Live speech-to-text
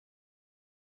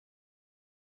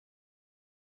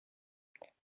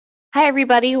Hi,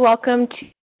 everybody. Welcome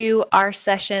to our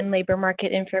session, Labor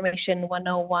Market Information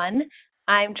 101.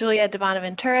 I'm Julia de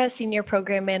Bonaventura, Senior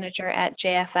Program Manager at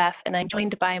JFF, and I'm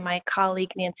joined by my colleague,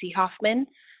 Nancy Hoffman,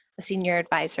 a Senior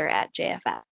Advisor at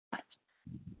JFF.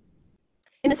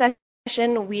 In this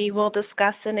session, we will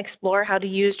discuss and explore how to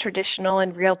use traditional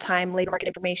and real-time labor market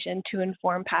information to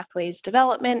inform pathways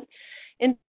development,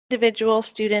 individual,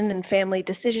 student, and family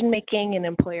decision-making, and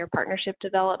employer partnership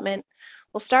development.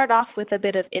 We'll start off with a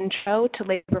bit of intro to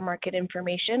labor market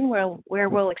information, where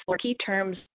we'll explore key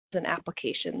terms and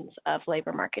applications of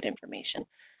labor market information.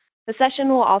 The session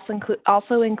will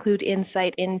also include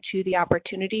insight into the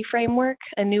opportunity framework,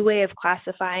 a new way of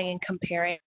classifying and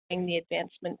comparing the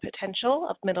advancement potential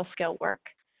of middle-scale work.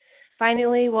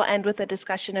 Finally, we'll end with a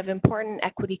discussion of important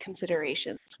equity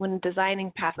considerations when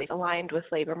designing pathways aligned with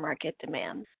labor market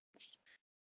demands.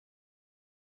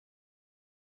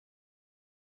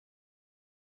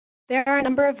 There are a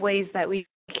number of ways that we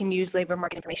can use labor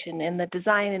market information in the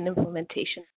design and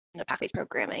implementation of pathways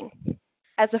programming.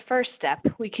 As a first step,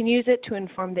 we can use it to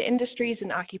inform the industries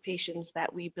and occupations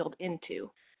that we build into.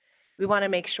 We want to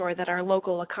make sure that our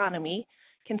local economy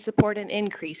can support an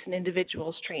increase in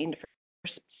individuals trained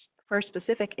for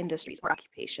specific industries or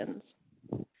occupations.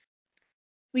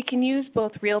 We can use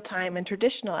both real-time and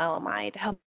traditional LMI to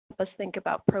help us think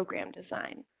about program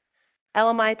design.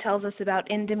 LMI tells us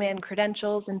about in-demand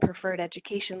credentials and preferred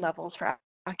education levels for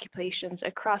occupations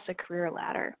across a career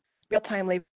ladder. Real-time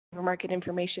labor market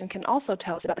information can also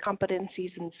tell us about the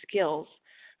competencies and skills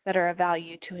that are of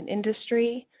value to an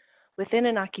industry, within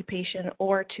an occupation,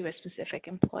 or to a specific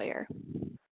employer.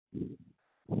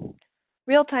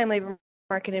 Real-time labor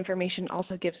market information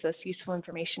also gives us useful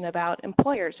information about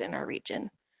employers in our region,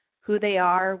 who they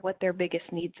are, what their biggest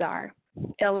needs are.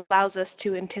 It allows us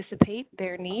to anticipate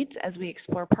their needs as we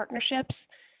explore partnerships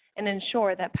and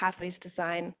ensure that pathways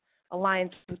design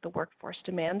aligns with the workforce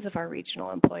demands of our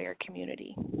regional employer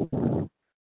community.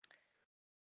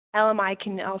 LMI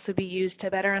can also be used to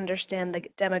better understand the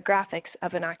demographics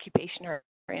of an occupation or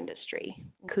industry,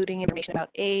 including information about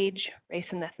age, race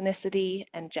and ethnicity,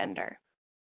 and gender.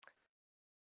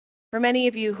 For many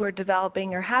of you who are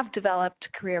developing or have developed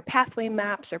career pathway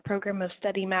maps or program of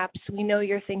study maps, we know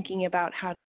you're thinking about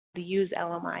how to use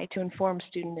LMI to inform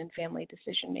student and family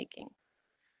decision making.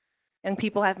 And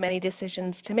people have many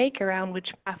decisions to make around which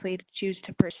pathway to choose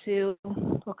to pursue,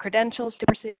 what credentials to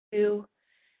pursue,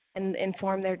 and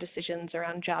inform their decisions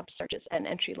around job searches and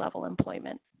entry-level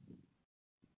employment.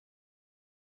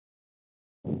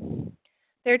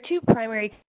 There are two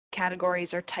primary categories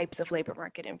or types of labor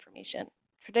market information: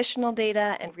 traditional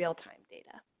data and real-time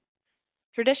data.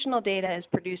 Traditional data is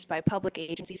produced by public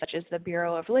agencies such as the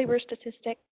Bureau of Labor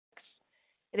Statistics.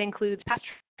 It includes past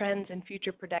trends and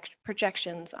future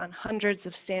projections on hundreds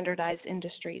of standardized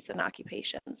industries and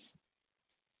occupations.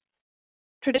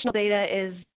 Traditional data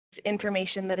is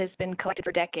information that has been collected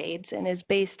for decades and is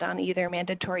based on either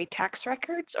mandatory tax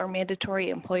records or mandatory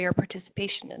employer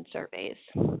participation in surveys.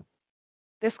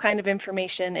 This kind of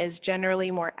information is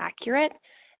generally more accurate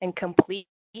and complete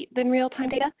than real-time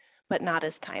data, but not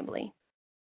as timely.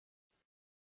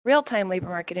 Real-time labor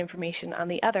market information, on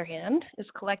the other hand, is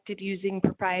collected using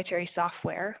proprietary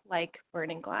software like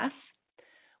Burning Glass,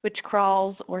 which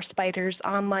crawls or spiders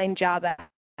online job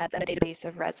ads and a database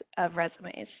of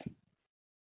resumes.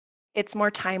 It's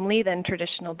more timely than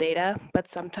traditional data, but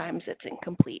sometimes it's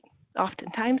incomplete.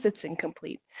 Oftentimes it's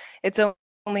incomplete. It's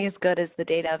only as good as the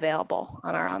data available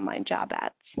on our online job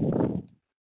ads.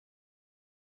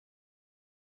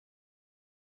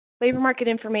 Labor market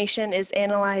information is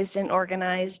analyzed and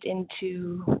organized in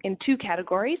two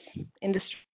categories: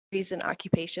 industries and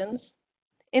occupations.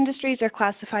 Industries are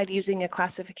classified using a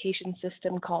classification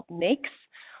system called NAICS,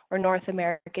 or North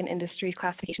American Industry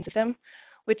Classification System,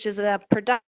 which is a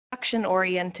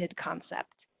production-oriented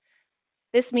concept.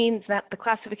 This means that the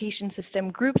classification system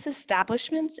groups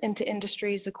establishments into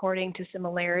industries according to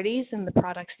similarities in the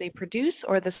products they produce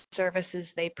or the services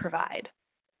they provide.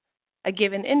 A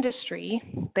given industry,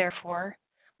 therefore,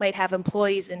 might have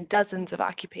employees in dozens of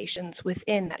occupations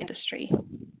within that industry.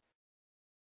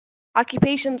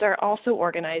 Occupations are also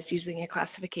organized using a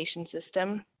classification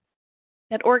system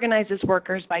that organizes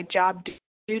workers by job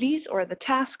duties or the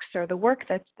tasks or the work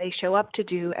that they show up to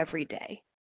do every day.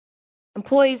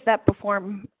 Employees that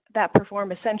perform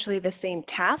essentially the same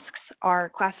tasks are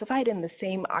classified in the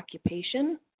same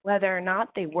occupation, whether or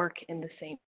not they work in the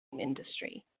same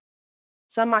industry.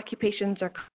 Some occupations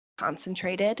are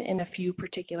concentrated in a few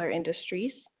particular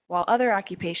industries, while other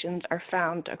occupations are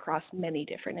found across many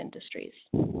different industries.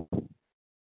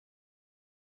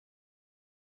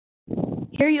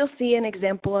 Here you'll see an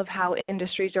example of how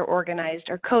industries are organized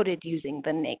or coded using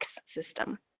the NAICS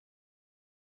system.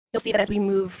 You'll see that as we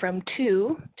move from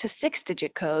 2 to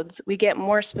 6-digit codes, we get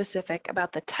more specific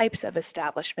about the types of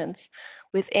establishments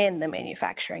within the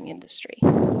manufacturing industry.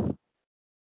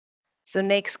 So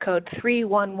NAICS code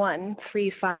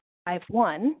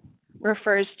 311351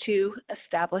 refers to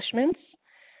establishments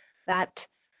that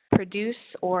produce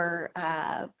or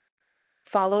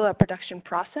follow a production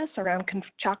process around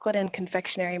chocolate and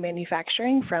confectionery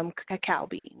manufacturing from cacao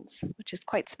beans, which is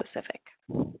quite specific.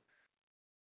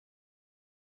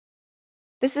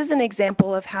 This is an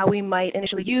example of how we might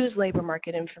initially use labor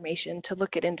market information to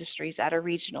look at industries at a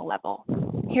regional level.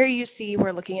 Here you see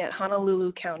we're looking at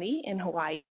Honolulu County in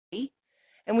Hawaii,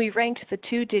 and we've ranked the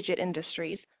 2-digit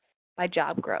industries by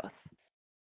job growth.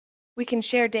 We can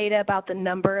share data about the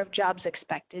number of jobs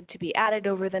expected to be added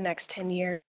over the next 10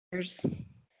 years,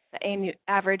 the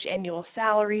average annual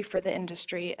salary for the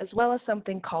industry, as well as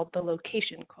something called the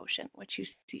location quotient, which you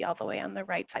see all the way on the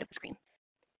right side of the screen.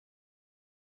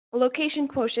 A location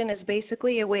quotient is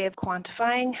basically a way of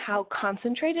quantifying how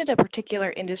concentrated a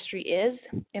particular industry is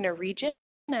in a region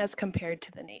as compared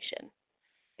to the nation.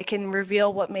 It can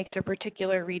reveal what makes a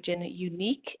particular region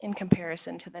unique in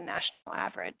comparison to the national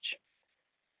average.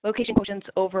 Location quotients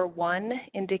over 1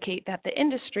 indicate that the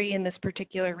industry in this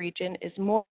particular region is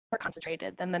more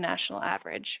concentrated than the national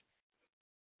average.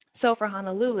 So for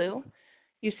Honolulu,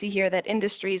 you see here that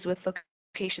industries with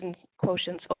location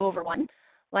quotients over 1,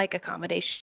 like accommodation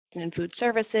and food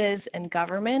services and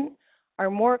government, are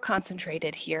more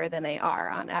concentrated here than they are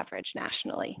on average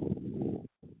nationally.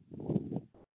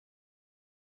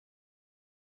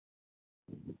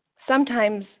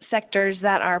 Sometimes sectors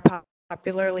that are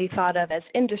popularly thought of as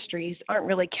industries aren't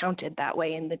really counted that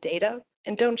way in the data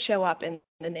and don't show up in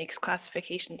the NAICS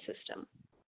classification system.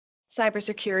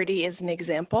 Cybersecurity is an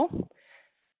example,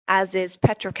 as is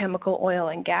petrochemical oil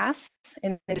and gas,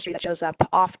 an industry that shows up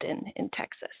often in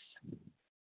Texas.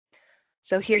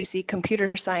 So here you see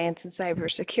computer science and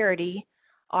cybersecurity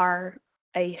are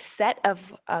a set of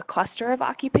a cluster of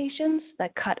occupations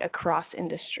that cut across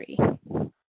industry.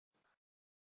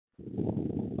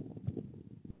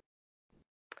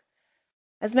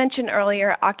 As mentioned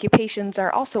earlier, occupations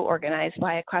are also organized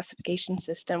by a classification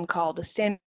system called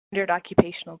Standard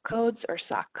Occupational Codes, or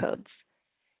SOC codes.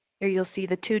 Here you'll see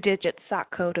the 2-digit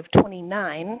SOC code of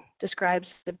 29 describes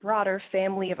the broader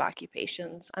family of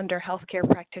occupations under healthcare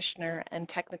practitioner and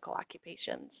technical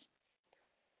occupations.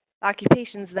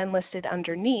 Occupations then listed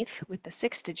underneath with the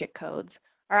 6-digit codes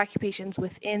are occupations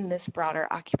within this broader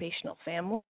occupational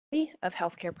family of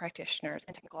healthcare practitioners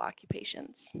and technical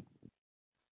occupations.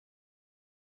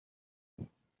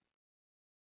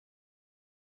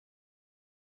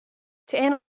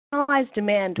 To analyze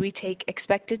demand, we take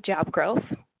expected job growth,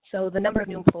 so the number of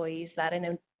new employees that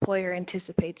an employer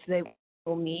anticipates they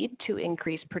will need to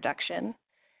increase production.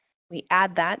 We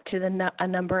add that to the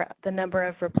number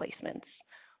of replacements,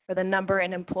 or the number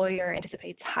an employer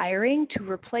anticipates hiring to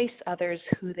replace others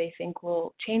who they think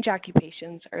will change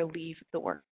occupations or leave the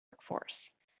workforce.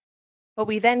 What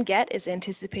we then get is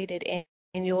anticipated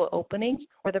annual openings,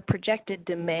 or the projected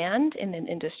demand in an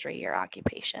industry or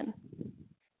occupation.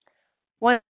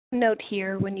 One note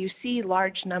here, when you see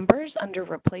large numbers under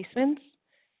replacements,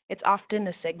 it's often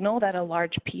a signal that a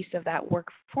large piece of that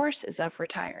workforce is of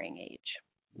retiring age.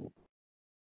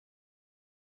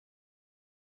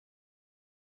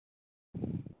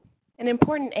 An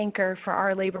important anchor for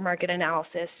our labor market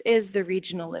analysis is the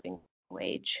regional living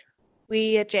wage.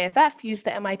 We at JFF use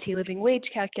the MIT Living Wage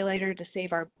Calculator to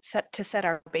set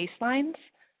our baselines.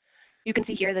 You can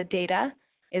see here the data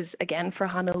is again for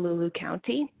Honolulu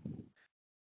County.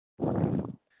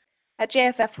 At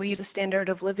JFF, we use a standard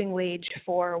of living wage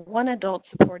for 1 adult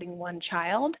supporting 1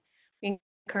 child. We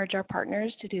encourage our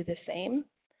partners to do the same.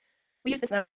 We use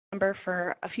this number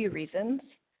for a few reasons.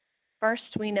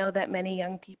 First, we know that many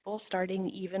young people, starting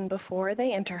even before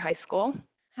they enter high school,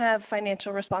 have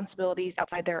financial responsibilities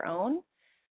outside their own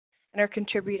and are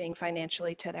contributing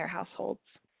financially to their households.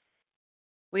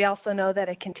 We also know that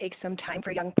it can take some time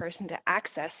for a young person to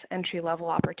access entry-level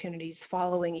opportunities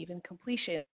following even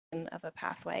completion of a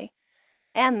pathway,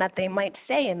 and that they might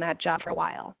stay in that job for a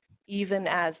while, even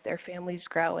as their families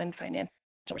grow and financial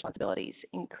responsibilities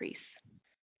increase.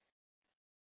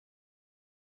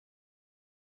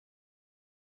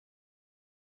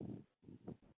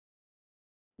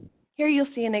 Here you'll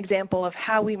see an example of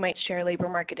how we might share labor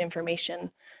market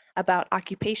information about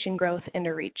occupation growth in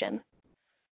a region.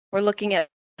 We're looking at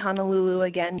Honolulu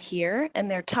again here,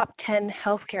 and their top 10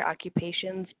 healthcare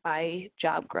occupations by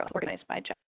job growth, organized by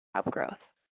job growth.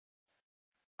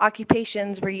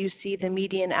 Occupations where you see the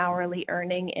median hourly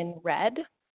earning in red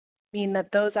mean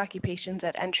that those occupations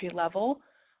at entry level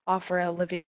offer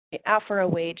a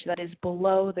wage that is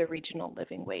below the regional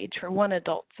living wage for one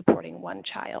adult supporting one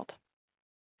child.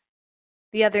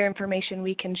 The other information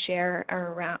we can share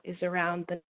is around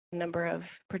the number of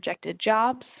projected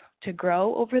jobs to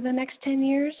grow over the next 10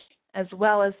 years, as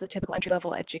well as the typical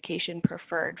entry-level education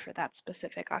preferred for that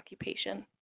specific occupation.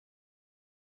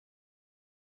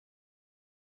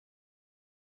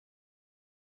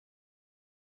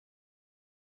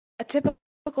 A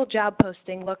typical job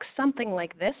posting looks something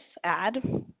like this ad,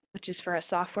 which is for a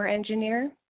software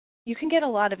engineer. You can get a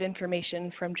lot of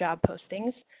information from job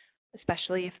postings,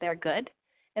 especially if they're good.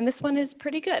 And this one is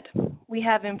pretty good. We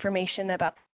have information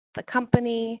about the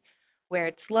company, where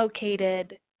it's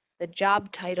located, the job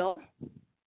title.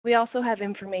 We also have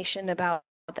information about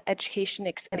the education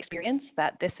and experience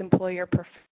that this employer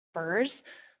prefers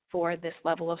for this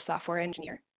level of software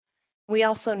engineer. We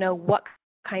also know what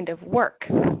kind of work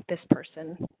this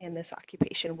person in this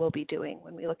occupation will be doing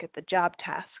when we look at the job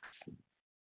tasks.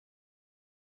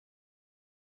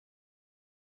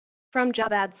 From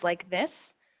job ads like this,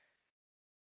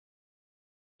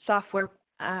 software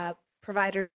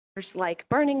providers like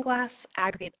Burning Glass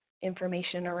aggregate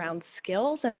information around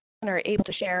skills and are able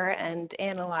to share and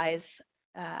analyze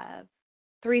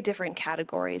 3 different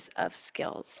categories of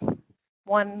skills.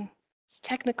 One,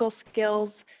 technical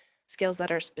skills, skills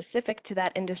that are specific to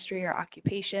that industry or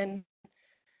occupation.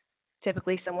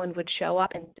 Typically, someone would show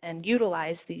up and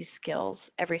utilize these skills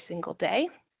every single day.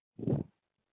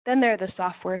 Then there are the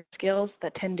software skills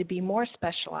that tend to be more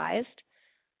specialized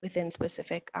within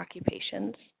specific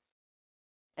occupations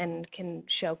and can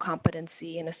show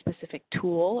competency in a specific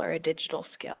tool or a digital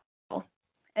skill.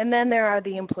 And then there are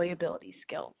the employability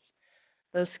skills,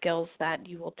 those skills that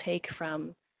you will take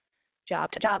from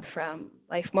job to job, from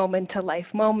life moment to life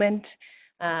moment,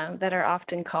 that are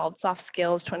often called soft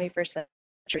skills, 21st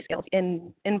century skills.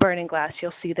 In Burning Glass,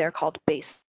 you'll see they're called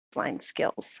baseline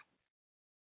skills.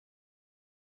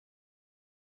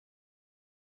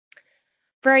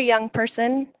 For a young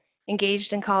person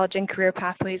engaged in college and career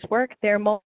pathways work, there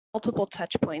are multiple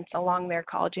touch points along their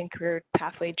college and career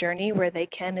pathway journey where they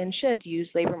can and should use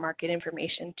labor market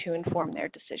information to inform their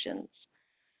decisions.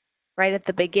 Right at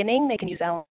the beginning, they can use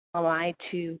LMI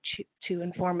to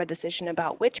inform a decision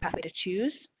about which pathway to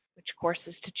choose, which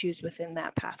courses to choose within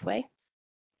that pathway.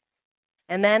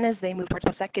 And then as they move towards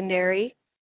post-secondary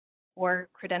or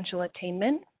credential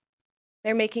attainment,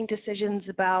 they're making decisions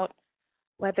about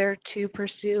whether to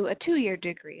pursue a 2-year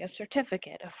degree, a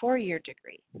certificate, a 4-year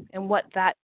degree, and what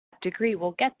that degree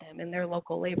will get them in their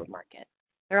local labor market.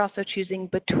 They're also choosing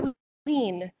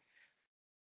between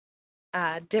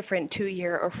different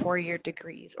 2-year or 4-year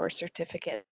degrees or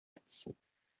certificates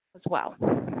as well.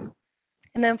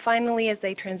 And then finally, as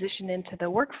they transition into the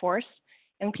workforce,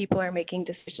 and people are making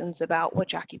decisions about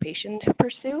which occupation to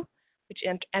pursue, which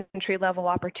entry-level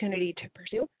opportunity to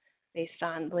pursue based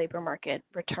on labor market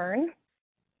return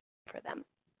for them.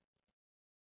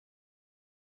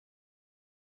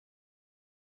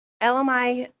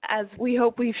 LMI, as we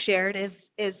hope we've shared,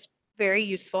 is very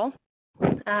useful,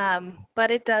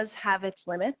 but it does have its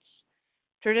limits.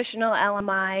 Traditional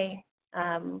LMI,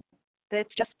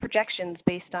 it's just projections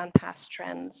based on past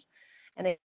trends, and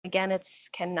it's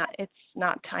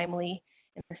not timely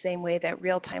in the same way that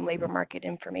real-time labor market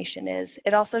information is.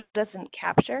 It also doesn't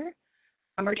capture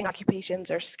emerging occupations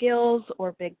or skills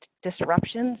or big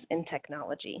disruptions in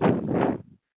technology.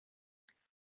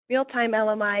 Real-time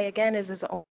LMI, again, is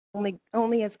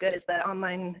only as good as the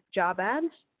online job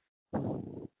ads.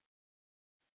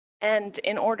 And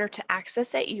in order to access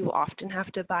it, you often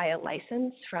have to buy a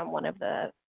license from one of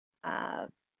the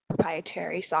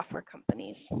proprietary software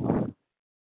companies.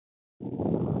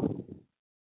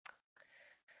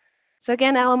 So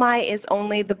again, LMI is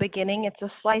only the beginning. It's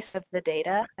a slice of the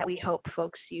data that we hope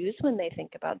folks use when they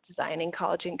think about designing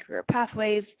college and career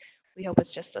pathways. We hope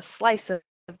it's just a slice of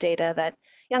data that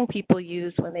young people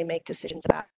use when they make decisions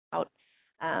about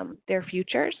their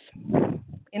futures.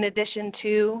 In addition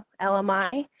to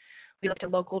LMI, we look to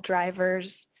local drivers,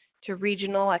 to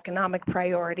regional economic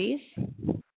priorities,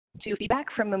 to feedback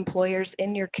from employers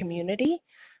in your community.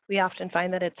 We often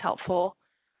find that it's helpful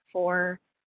for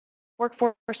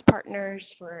workforce partners,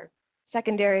 for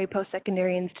secondary,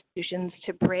 post-secondary institutions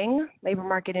to bring labor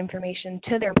market information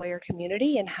to their employer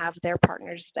community and have their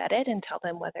partners vet it and tell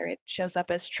them whether it shows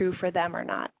up as true for them or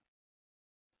not.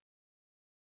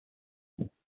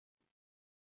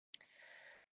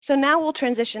 So now we'll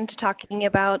transition to talking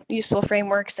about useful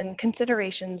frameworks and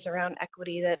considerations around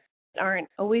equity that aren't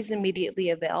always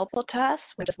immediately available to us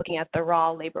when just looking at the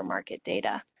raw labor market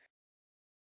data.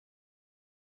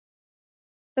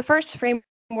 The first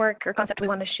framework or concept we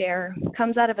want to share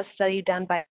comes out of a study done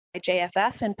by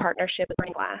JFF in partnership with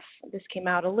Burning Glass. This came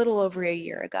out a little over a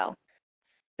year ago.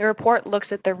 The report looks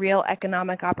at the real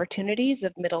economic opportunities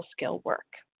of middle-skill work.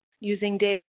 Using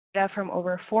data from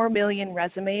over 4 million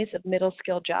resumes of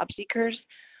middle-skill job seekers,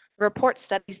 the report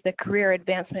studies the career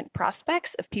advancement prospects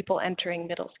of people entering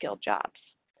middle-skill jobs.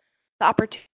 The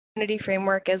opportunity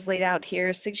framework as laid out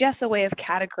here suggests a way of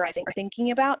categorizing or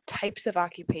thinking about types of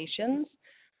occupations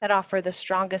that offer the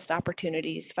strongest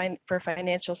opportunities for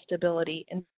financial stability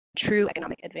and true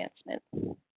economic advancement.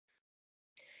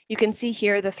 You can see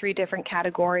here the 3 different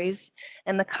categories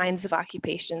and the kinds of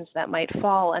occupations that might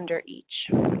fall under each.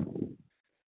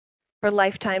 For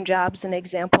lifetime jobs, an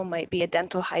example might be a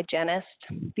dental hygienist.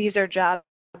 These are jobs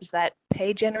that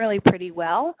pay generally pretty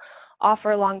well,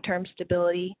 offer long-term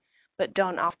stability, but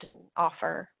don't often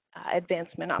offer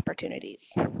advancement opportunities.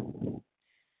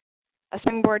 A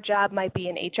springboard job might be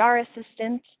an HR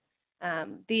assistant.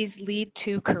 These lead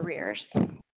to careers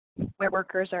where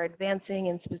workers are advancing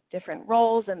in different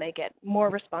roles and they get more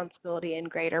responsibility and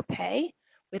greater pay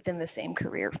within the same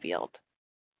career field.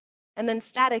 And then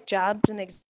static jobs, an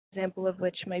example of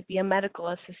which might be a medical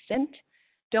assistant,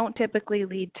 don't typically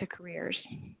lead to careers.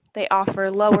 They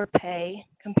offer lower pay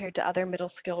compared to other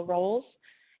middle skill roles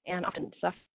and often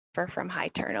suffer from high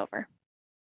turnover.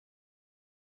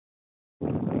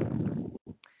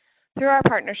 Through our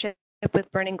partnership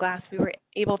with Burning Glass, we were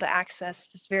able to access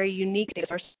this very unique data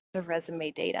source of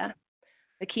resume data.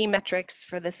 The key metrics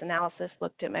for this analysis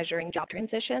looked at measuring job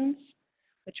transitions,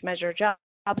 which measure job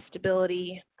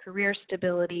stability, career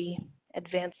stability,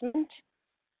 advancement,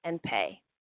 and pay.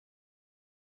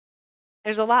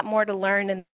 There's a lot more to learn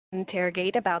and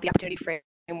interrogate about the opportunity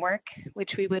framework,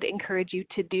 which we would encourage you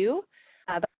to do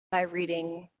by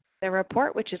reading the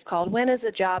report, which is called "When is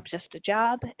a Job Just a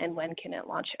Job, and When Can It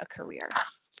Launch a Career?"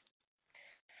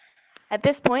 At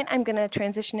this point, I'm going to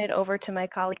transition it over to my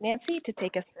colleague Nancy to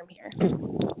take us from here.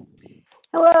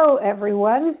 Hello,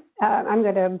 everyone. I'm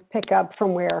going to pick up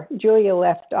from where Julia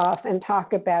left off and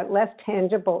talk about less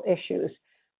tangible issues.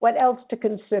 What else to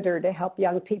consider to help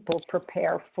young people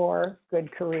prepare for good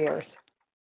careers?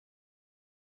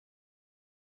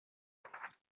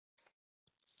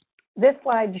 This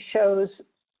slide shows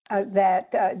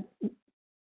that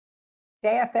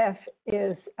JFF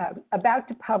is about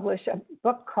to publish a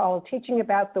book called Teaching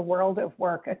About the World of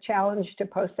Work, a Challenge to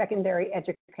Post-Secondary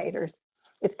Educators.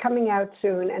 It's coming out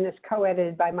soon and is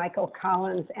co-edited by Michael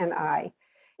Collins and I.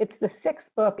 It's the 6th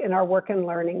book in our Work and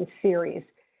Learning series.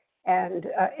 And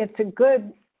it's a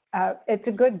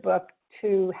good book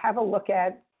to have a look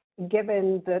at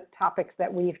given the topics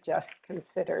that we've just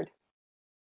considered.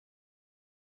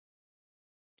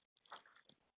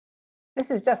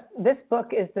 This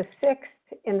book is the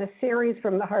 6th in the series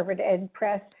from the Harvard Ed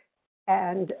Press,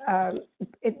 and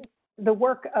the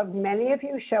work of many of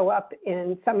you show up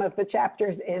in some of the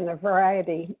chapters in a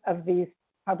variety of these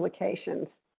publications.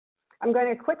 I'm going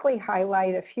to quickly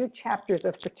highlight a few chapters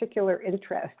of particular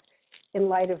interest in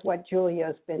light of what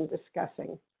Julia's been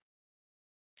discussing.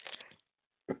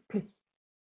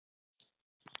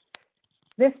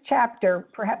 This chapter,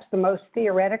 perhaps the most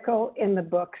theoretical in the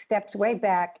book, steps way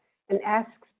back and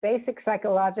asks basic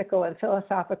psychological and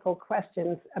philosophical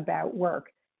questions about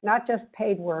work, not just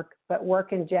paid work, but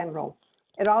work in general.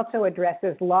 It also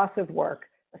addresses loss of work,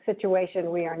 a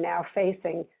situation we are now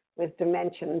facing with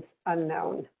dimensions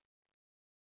unknown.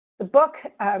 The book,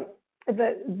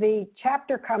 the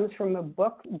chapter comes from a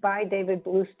book by David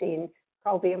Bluestein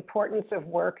called The Importance of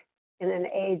Work in an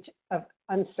Age of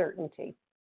Uncertainty.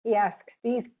 He asks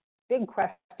these big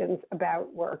questions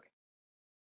about work.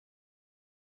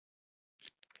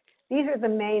 These are the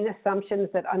main assumptions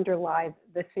that underlie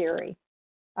the theory.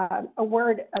 A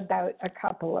word about a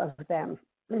couple of them.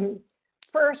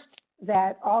 First,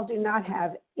 that all do not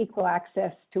have equal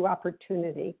access to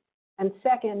opportunity. And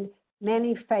second,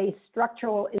 many face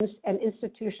structural and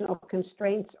institutional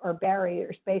constraints or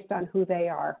barriers based on who they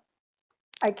are.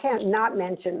 I can't not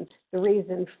mention the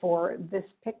reason for this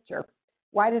picture.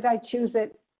 Why did I choose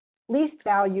it? Least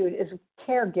valued is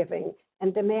caregiving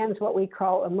and demands what we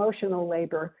call emotional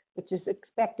labor, which is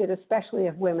expected especially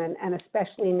of women and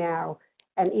especially now,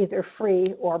 and either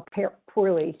free or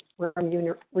poorly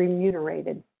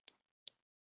remunerated.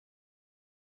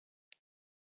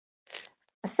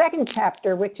 A second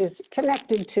chapter, which is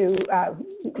connected to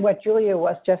what Julia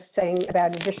was just saying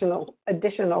about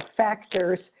additional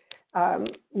factors,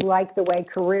 like the way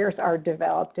careers are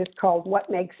developed, is called What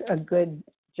Makes a Good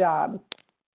Job.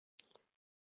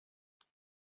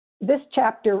 This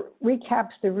chapter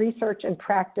recaps the research and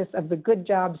practice of the Good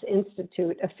Jobs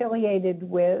Institute, affiliated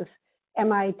with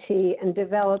MIT and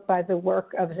developed by the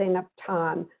work of Zeynep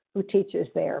Tan, who teaches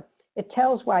there. It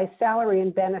tells why salary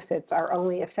and benefits are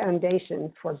only a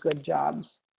foundation for good jobs.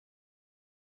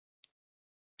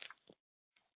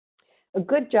 A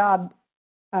good job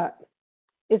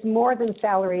is more than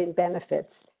salary and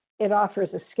benefits. It offers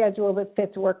a schedule that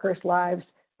fits workers' lives,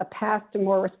 a path to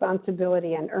more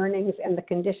responsibility and earnings, and the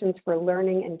conditions for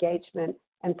learning, engagement,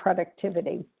 and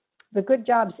productivity. The Good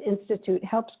Jobs Institute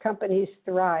helps companies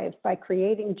thrive by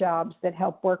creating jobs that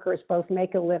help workers both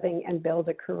make a living and build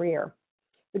a career.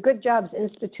 The Good Jobs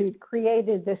Institute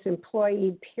created this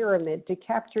employee pyramid to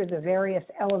capture the various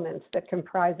elements that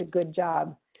comprise a good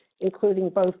job, including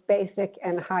both basic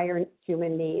and higher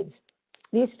human needs.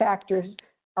 These factors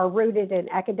are rooted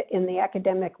in the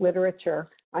academic literature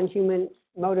on human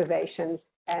motivation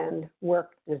and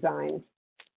work design.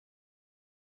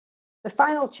 The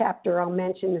final chapter I'll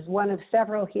mention is one of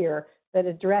several here that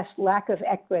address lack of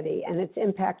equity and its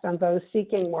impact on those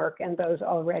seeking work and those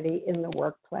already in the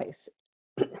workplace.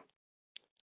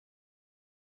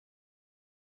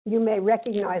 You may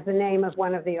recognize the name of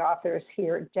one of the authors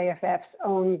here, JFF's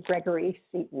own Gregory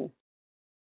Seaton.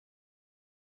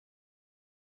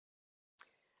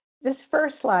 This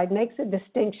first slide makes a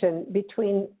distinction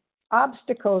between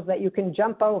obstacles that you can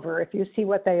jump over if you see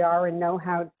what they are and know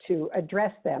how to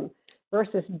address them,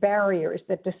 versus barriers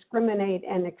that discriminate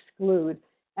and exclude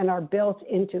and are built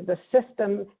into the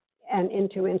system and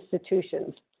into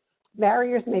institutions.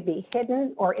 Barriers may be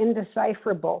hidden or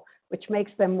indecipherable, which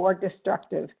makes them more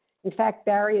destructive. In fact,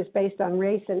 barriers based on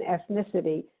race and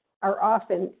ethnicity are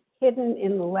often hidden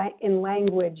in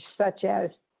language such as,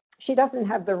 she doesn't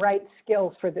have the right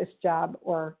skills for this job,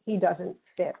 or he doesn't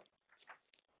fit.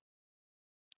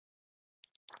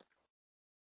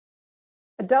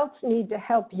 Adults need to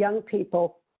help young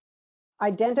people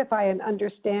identify and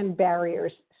understand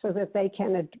barriers so that they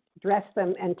can address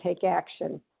them and take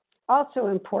action. Also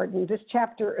important, this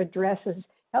chapter addresses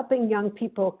helping young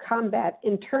people combat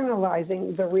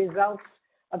internalizing the results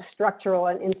of structural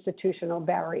and institutional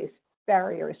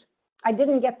barriers. I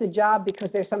didn't get the job because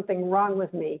there's something wrong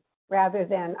with me, rather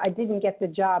than I didn't get the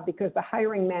job because the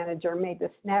hiring manager made the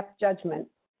snap judgment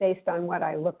based on what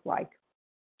I look like.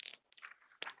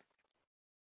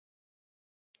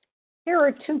 Here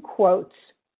are two quotes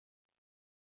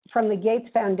from the Gates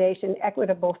Foundation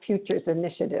Equitable Futures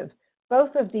Initiative.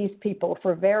 Both of these people,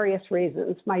 for various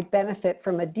reasons, might benefit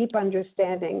from a deep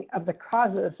understanding of the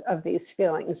causes of these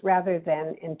feelings rather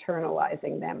than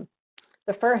internalizing them.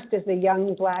 The first is a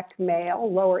young Black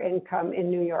male, lower income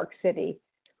in New York City,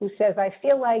 who says, I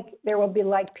feel like there will be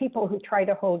like people who try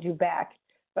to hold you back,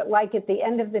 but like at the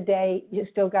end of the day, you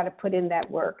still got to put in that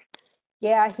work.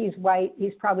 Yeah, he's white,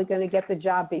 he's probably going to get the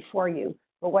job before you,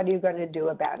 but what are you going to do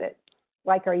about it?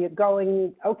 Like, are you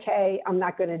going, okay, I'm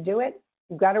not going to do it?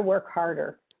 You've got to work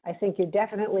harder. I think you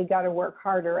definitely got to work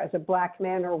harder as a Black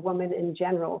man or woman in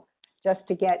general just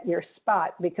to get your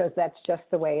spot, because that's just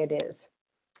the way it is.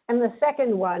 And the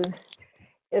second one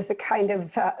is a kind of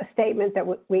a statement that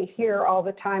we hear all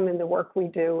the time in the work we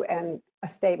do, and a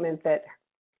statement that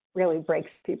really breaks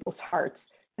people's hearts.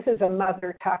 This is a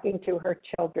mother talking to her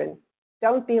children.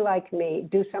 Don't be like me,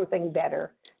 do something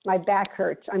better. My back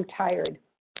hurts, I'm tired.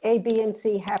 A, B, and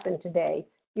C happened today.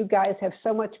 You guys have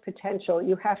so much potential,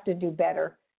 you have to do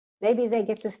better. Maybe they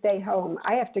get to stay home.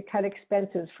 I have to cut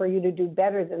expenses for you to do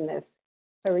better than this,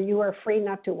 so you are free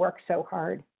not to work so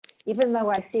hard. Even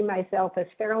though I see myself as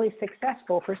fairly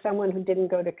successful for someone who didn't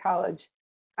go to college,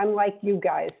 I'm like you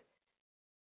guys.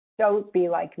 Don't be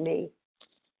like me.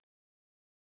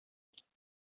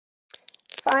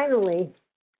 Finally,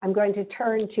 I'm going to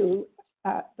turn to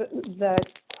the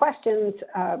questions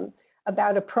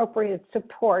about appropriate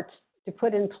supports to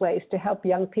put in place to help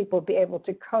young people be able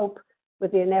to cope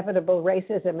with the inevitable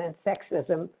racism and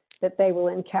sexism that they will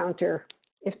encounter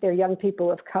if they're young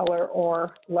people of color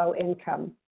or low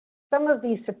income. Some of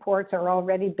these supports are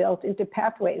already built into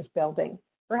pathways building.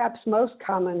 Perhaps most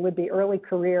common would be early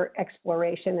career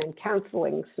exploration and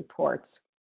counseling supports,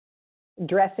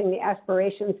 addressing the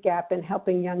aspirations gap and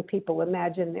helping young people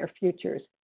imagine their futures.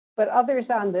 But others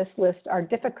on this list are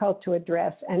difficult to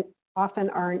address and often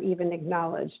aren't even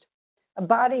acknowledged. A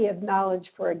body of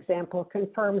knowledge, for example,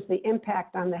 confirms the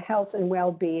impact on the health and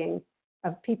well-being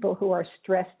of people who are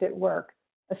stressed at work,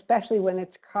 especially when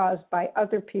it's caused by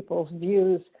other people's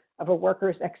views of a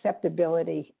worker's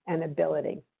acceptability and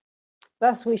ability.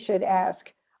 Thus, we should ask,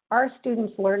 are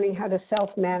students learning how to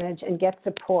self-manage and get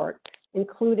support,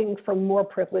 including from more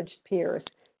privileged peers?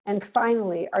 And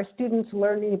finally, are students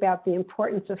learning about the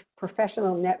importance of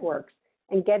professional networks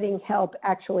and getting help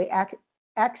actually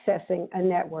accessing a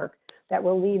network that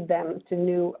will lead them to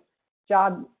new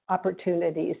job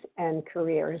opportunities and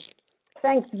careers?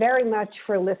 Thanks very much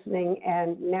for listening,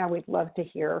 and now we'd love to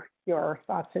hear your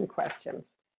thoughts and questions.